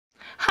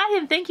Hi,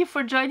 and thank you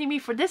for joining me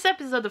for this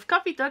episode of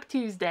Coffee Talk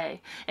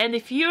Tuesday. And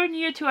if you're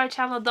new to our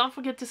channel, don't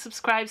forget to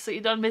subscribe so you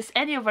don't miss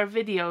any of our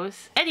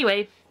videos.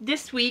 Anyway,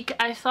 this week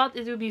I thought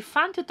it would be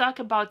fun to talk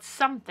about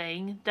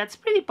something that's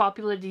pretty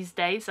popular these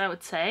days, I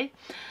would say.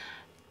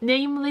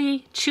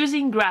 Namely,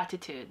 choosing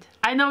gratitude.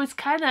 I know it's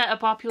kind of a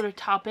popular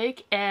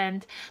topic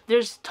and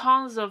there's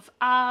tons of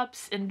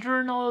apps and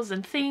journals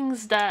and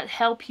things that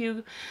help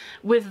you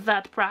with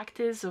that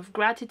practice of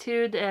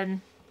gratitude,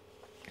 and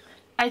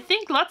I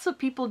think lots of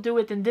people do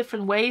it in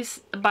different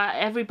ways, but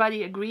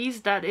everybody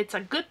agrees that it's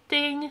a good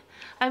thing.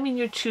 I mean,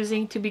 you're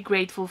choosing to be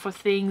grateful for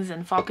things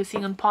and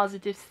focusing on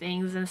positive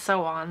things and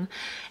so on.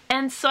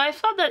 And so I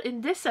thought that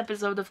in this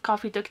episode of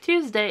Coffee Talk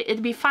Tuesday,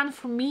 it'd be fun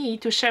for me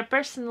to share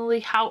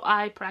personally how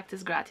I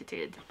practice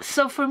gratitude.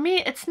 So for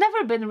me, it's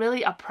never been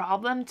really a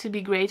problem to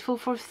be grateful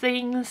for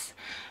things,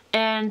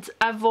 and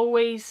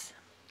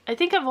I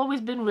think I've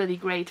always been really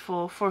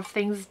grateful for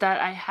things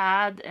that I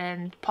had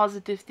and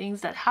positive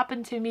things that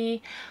happened to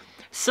me.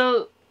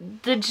 So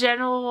the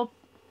general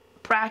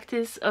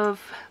practice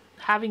of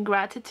having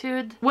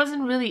gratitude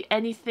wasn't really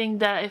anything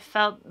that I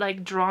felt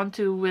like drawn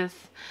to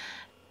with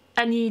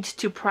a need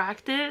to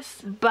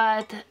practice.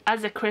 But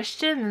as a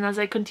Christian and as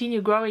I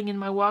continue growing in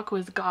my walk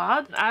with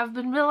God, I've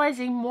been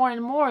realizing more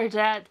and more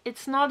that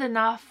it's not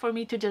enough for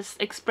me to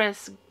just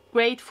express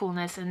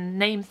gratefulness and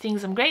name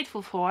things I'm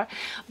grateful for,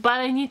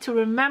 but I need to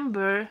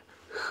remember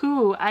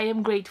who I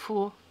am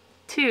grateful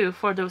to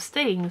for those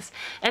things.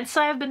 And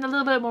so I've been a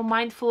little bit more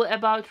mindful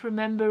about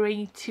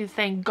remembering to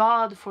thank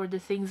God for the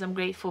things I'm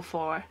grateful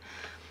for,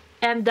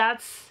 and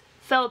that's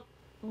felt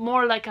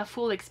more like a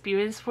full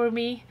experience for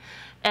me,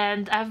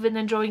 and I've been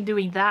enjoying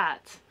doing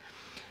that.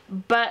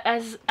 But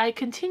as I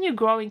continue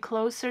growing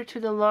closer to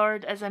the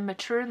Lord, as I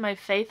mature in my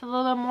faith a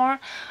little more,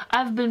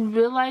 I've been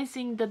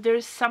realizing that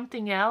there's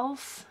something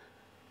else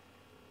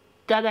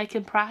that I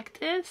can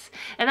practice,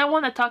 and I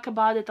want to talk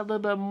about it a little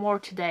bit more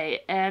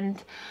today,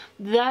 and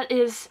that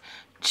is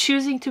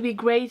choosing to be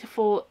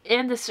grateful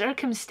in the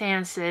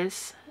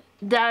circumstances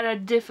that are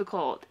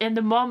difficult, in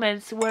the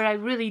moments where I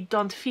really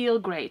don't feel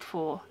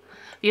grateful,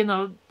 you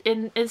know,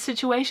 in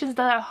situations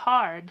that are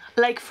hard.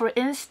 Like for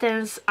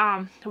instance,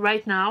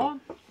 right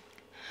now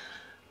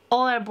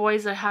all our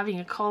boys are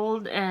having a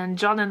cold, and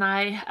John and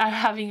I are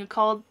having a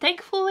cold.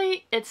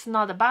 Thankfully, it's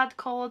not a bad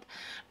cold,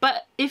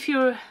 but if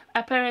you're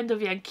a parent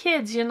of young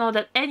kids, you know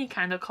that any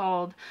kind of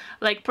cold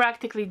like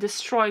practically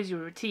destroys your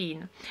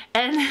routine.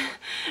 And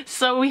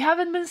so we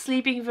haven't been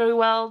sleeping very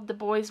well. The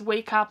boys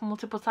wake up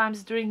multiple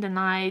times during the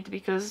night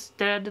because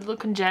they're a little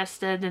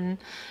congested and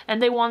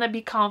they want to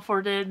be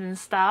comforted and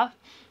stuff.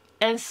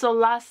 And so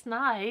last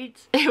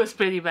night, it was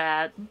pretty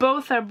bad.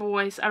 Both our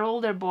boys, our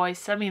older boys,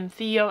 Sammy and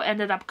Theo,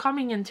 ended up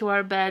coming into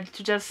our bed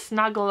to just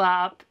snuggle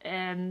up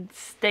and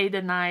stay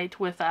the night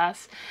with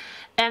us.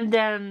 And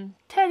then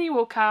Teddy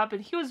woke up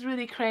and he was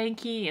really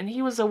cranky and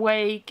he was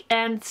awake.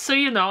 And so,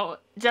 you know,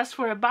 just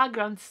for a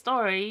background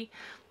story,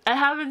 I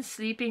haven't been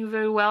sleeping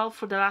very well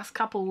for the last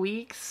couple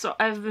weeks. So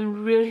I've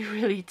been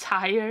really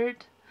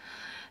tired.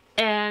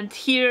 And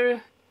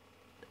here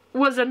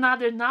was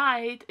another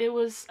night. It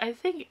was, I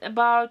think,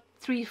 about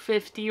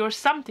 3:50 or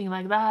something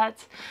like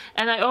that,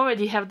 and I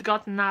already have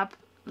gotten up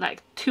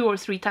like 2 or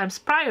 3 times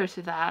prior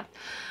to that.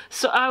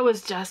 So I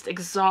was just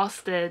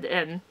exhausted,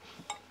 and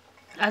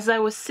as I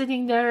was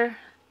sitting there,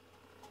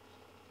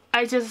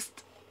 I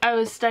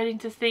was starting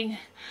to think,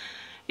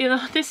 you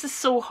know, this is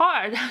so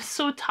hard. I'm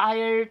so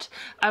tired.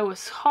 I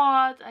was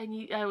hot.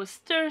 I was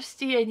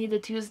thirsty. I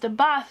needed to use the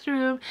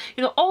bathroom.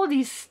 You know, all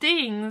these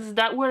things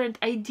that weren't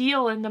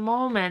ideal in the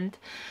moment.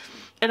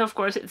 And of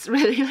course, it's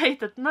really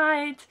late at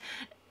night,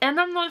 and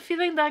I'm not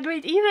feeling that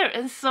great either.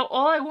 And so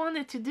all I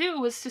wanted to do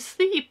was to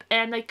sleep,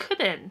 and I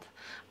couldn't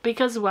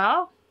because,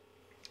 well,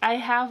 I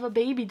have a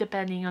baby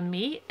depending on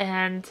me,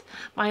 and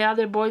my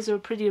other boys were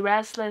pretty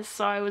restless,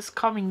 so I was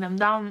calming them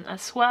down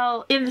as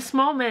well. In this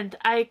moment,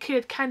 I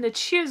could kind of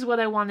choose what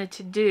I wanted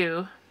to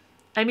do.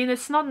 I mean,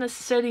 it's not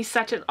necessarily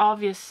such an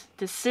obvious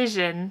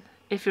decision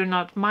if you're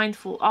not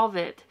mindful of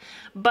it,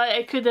 but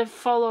I could have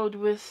followed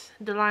with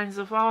the lines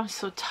of, oh, I'm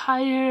so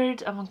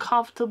tired, I'm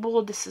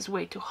uncomfortable, this is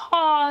way too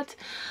hot,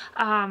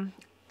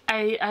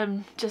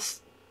 I'm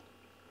just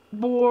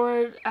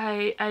bored,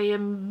 I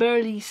am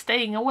barely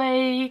staying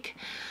awake.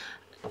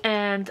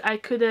 And I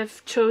could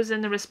have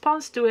chosen a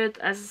response to it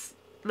as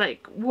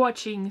like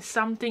watching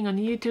something on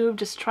YouTube,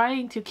 just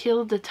trying to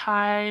kill the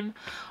time,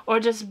 or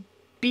just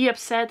be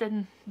upset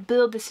and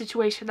build the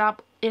situation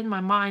up in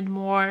my mind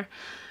more.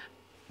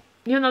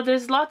 You know,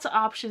 there's lots of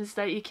options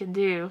that you can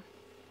do,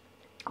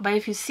 but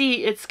if you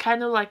see, it's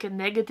kind of like a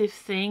negative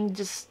thing,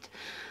 just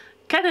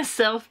kind of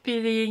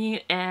self-pitying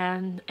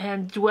and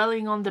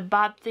dwelling on the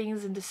bad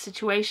things in the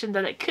situation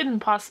that I couldn't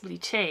possibly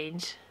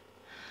change.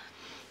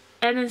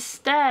 And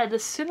instead,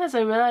 as soon as I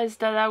realized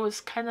that I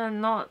was kind of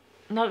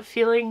not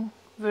feeling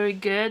very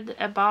good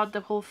about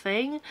the whole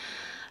thing,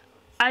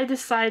 I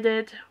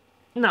decided,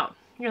 no,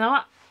 you know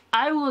what,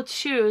 I will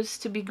choose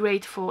to be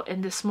grateful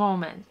in this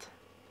moment.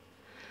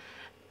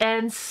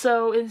 And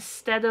so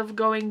instead of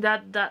going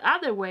that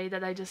other way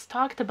that I just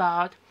talked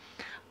about,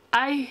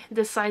 I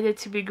decided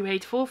to be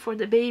grateful for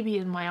the baby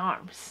in my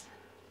arms.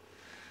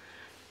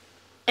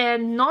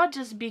 And not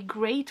just be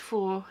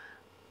grateful,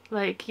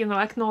 like, you know,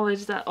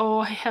 acknowledge that, oh,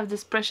 I have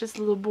this precious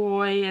little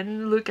boy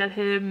and look at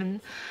him,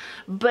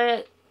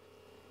 but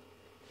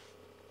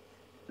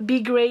be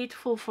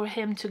grateful for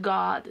him to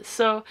God.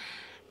 So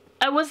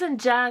I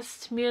wasn't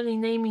just merely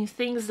naming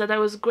things that I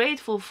was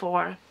grateful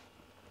for,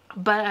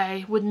 but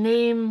I would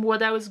name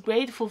what I was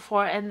grateful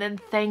for and then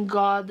thank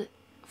God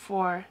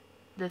for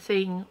the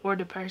thing or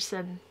the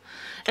person.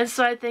 And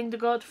so I thanked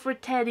God for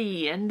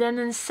Teddy, and then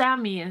in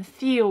Sammy and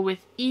Theo, with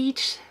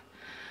each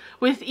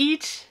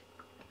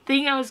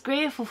thing I was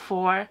grateful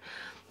for,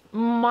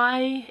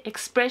 my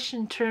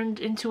expression turned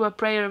into a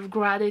prayer of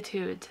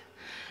gratitude.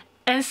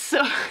 And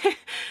so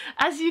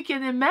as you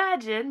can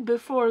imagine,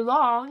 before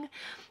long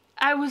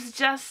I was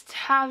just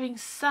having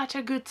such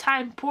a good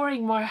time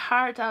pouring my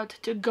heart out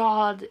to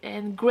God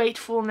and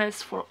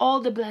gratefulness for all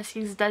the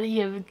blessings that He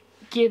has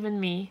given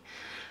me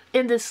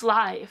in this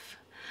life.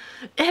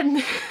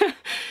 And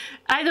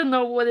I don't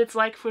know what it's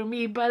like for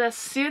me, but as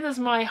soon as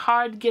my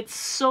heart gets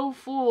so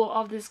full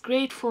of this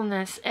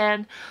gratefulness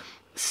and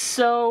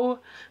so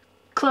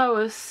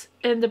close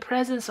in the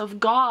presence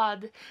of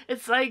God,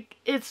 it's like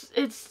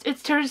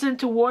it turns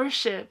into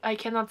worship. I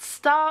cannot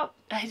stop.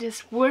 I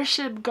just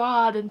worship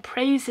God and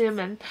praise Him,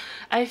 and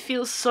I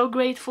feel so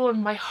grateful,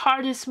 and my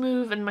heart is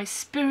moved and my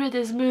spirit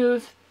is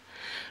moved,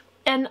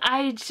 and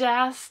I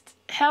just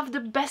have the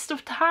best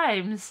of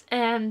times.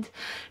 And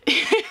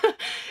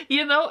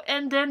you know,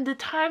 and then the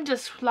time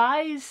just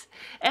flies.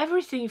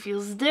 Everything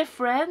feels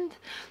different.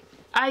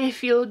 I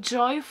feel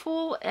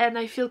joyful and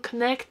I feel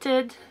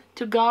connected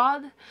to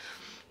God.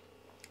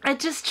 It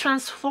just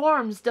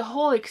transforms the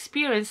whole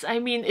experience. I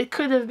mean, it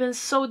could have been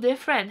so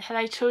different had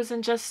I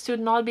chosen just to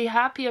not be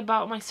happy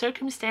about my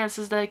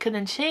circumstances that I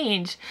couldn't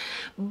change.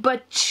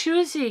 But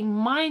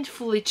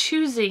mindfully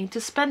choosing to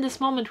spend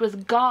this moment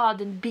with God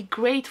and be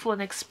grateful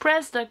and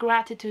express that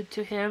gratitude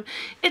to Him,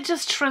 it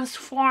just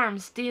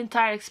transforms the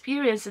entire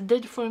experience. It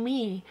did for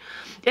me.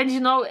 And you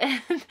know,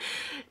 and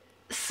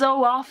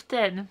so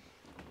often,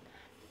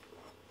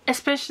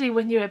 especially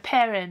when you're a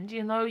parent,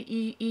 you know,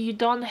 you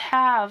don't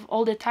have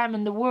all the time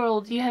in the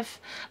world. You have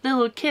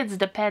little kids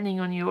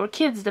depending on you, or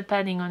kids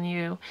depending on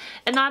you,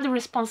 and other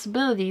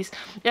responsibilities.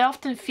 It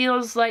often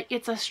feels like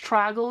it's a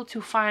struggle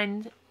to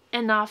find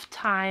enough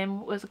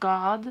time with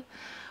God.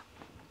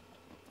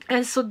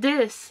 And so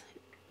this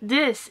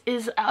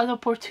is an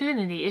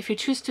opportunity, if you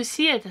choose to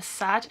see it as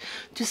such,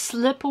 to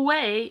slip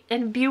away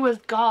and be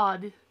with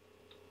God.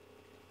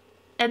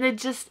 And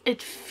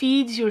it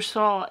feeds your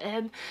soul,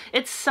 and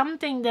it's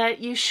something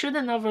that you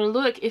shouldn't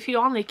overlook. If you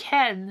only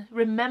can,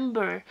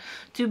 remember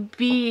to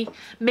be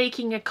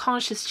making a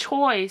conscious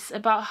choice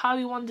about how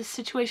you want the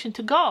situation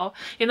to go.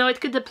 You know,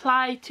 it could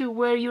apply to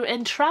where you're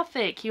in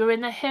traffic, you're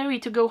in a hurry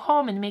to go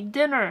home and make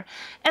dinner,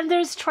 and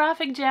there's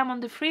traffic jam on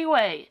the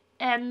freeway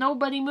and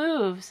nobody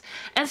moves.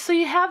 And so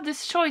you have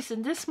this choice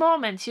in this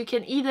moment. You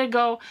can either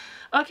go,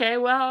 okay,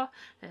 well,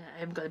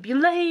 I'm gonna be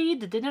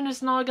late, the dinner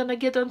is not gonna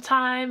get on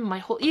time, my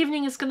whole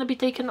evening is gonna be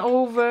taken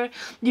over.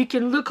 You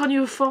can look on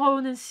your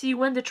phone and see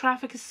when the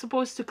traffic is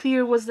supposed to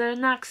clear. Was there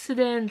an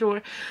accident?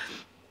 Or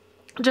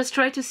just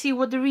try to see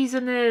what the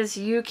reason is.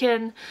 You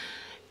can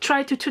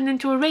try to tune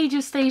into a radio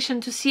station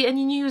to see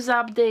any news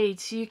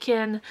updates. You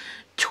can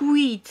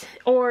tweet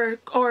or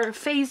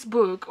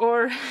Facebook,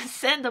 or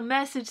send a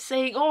message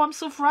saying, oh, I'm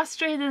so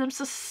frustrated, I'm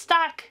so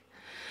stuck.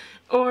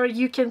 Or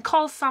you can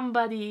call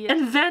somebody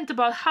and vent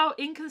about how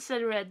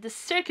inconsiderate the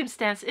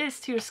circumstance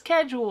is to your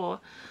schedule.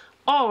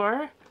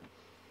 Or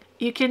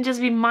you can just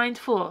be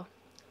mindful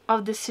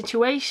of the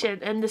situation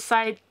and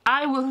decide,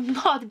 I will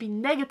not be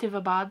negative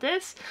about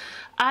this.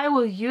 I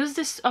will use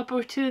this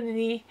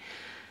opportunity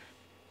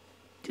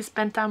to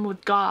spend time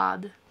with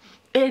God.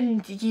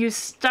 And you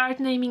start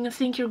naming a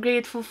thing you're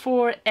grateful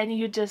for, and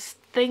you just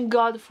thank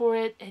God for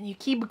it, and you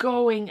keep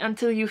going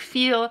until you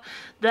feel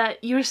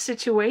that your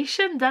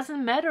situation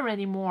doesn't matter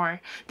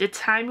anymore. The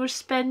time you're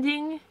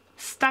spending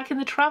stuck in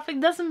the traffic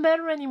doesn't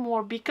matter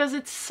anymore, because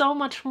it's so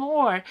much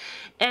more.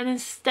 And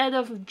instead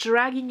of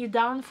dragging you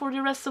down for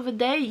the rest of the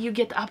day, you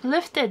get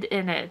uplifted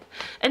in it.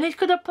 And it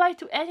could apply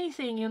to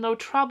anything, you know,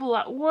 trouble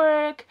at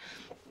work,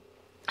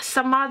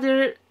 some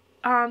other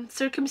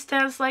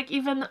circumstance, like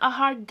even a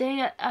hard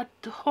day at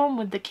home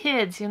with the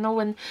kids, you know,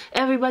 when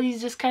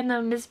everybody's just kind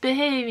of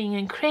misbehaving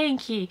and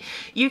cranky.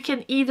 You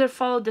can either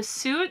follow the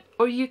suit,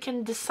 or you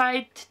can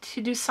decide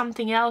to do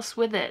something else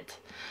with it.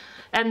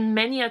 And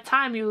many a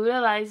time you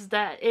realize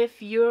that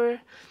if your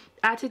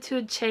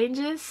attitude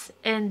changes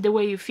and the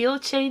way you feel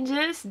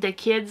changes, the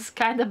kids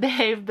kind of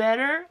behave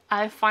better.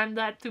 I find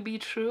that to be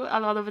true a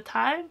lot of the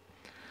time.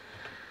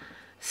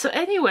 So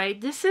anyway,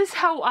 this is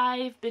how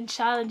I've been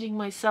challenging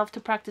myself to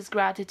practice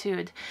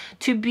gratitude,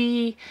 to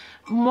be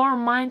more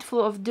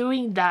mindful of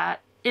doing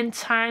that in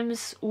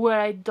times where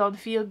I don't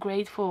feel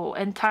grateful,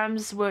 and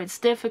times where it's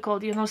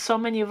difficult. You know, so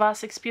many of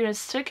us experience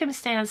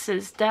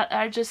circumstances that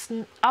are just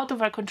out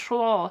of our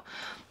control,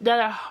 that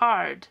are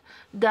hard,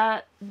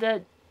 that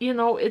you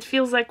know, it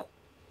feels like,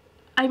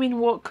 I mean,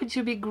 what could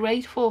you be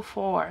grateful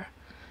for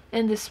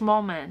in this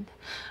moment?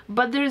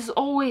 But there's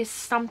always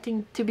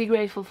something to be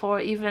grateful for,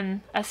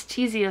 even as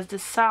cheesy as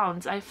this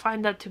sounds. I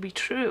find that to be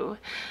true.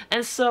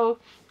 And so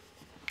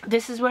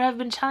this is where I've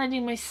been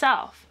challenging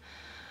myself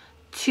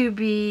to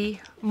be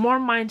more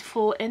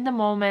mindful in the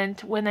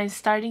moment when I'm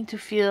starting to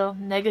feel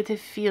negative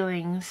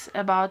feelings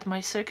about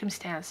my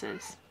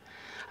circumstances.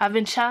 I've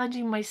been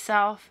challenging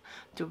myself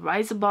to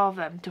rise above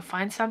them, to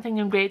find something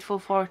I'm grateful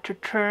for, to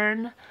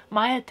turn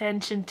my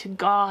attention to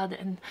God,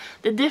 and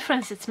the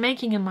difference it's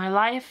making in my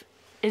life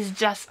is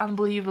just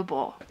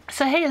unbelievable.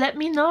 So hey, let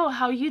me know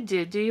how you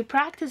do. Do you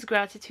practice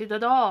gratitude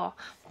at all?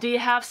 Do you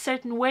have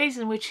certain ways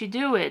in which you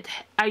do it?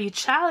 Are you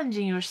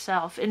challenging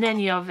yourself in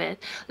any of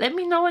it? Let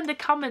me know in the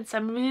comments.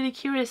 I'm really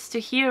curious to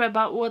hear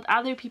about what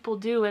other people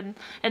do and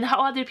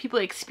how other people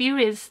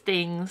experience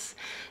things.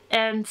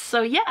 And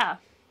so yeah,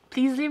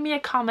 please leave me a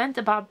comment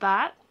about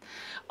that.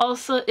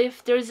 Also,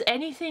 if there's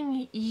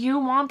anything you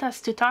want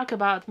us to talk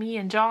about, me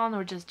and John,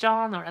 or just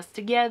John, or us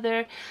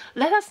together,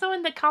 let us know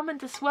in the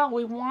comment as well.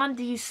 We want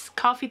these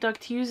Coffee Talk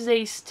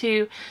Tuesdays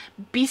to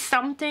be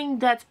something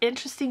that's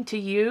interesting to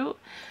you.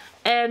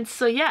 And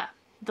so yeah,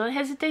 don't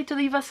hesitate to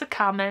leave us a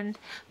comment.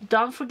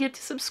 Don't forget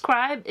to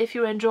subscribe if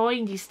you're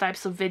enjoying these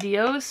types of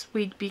videos.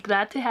 We'd be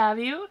glad to have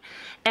you.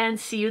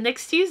 And see you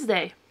next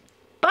Tuesday.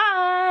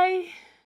 Bye!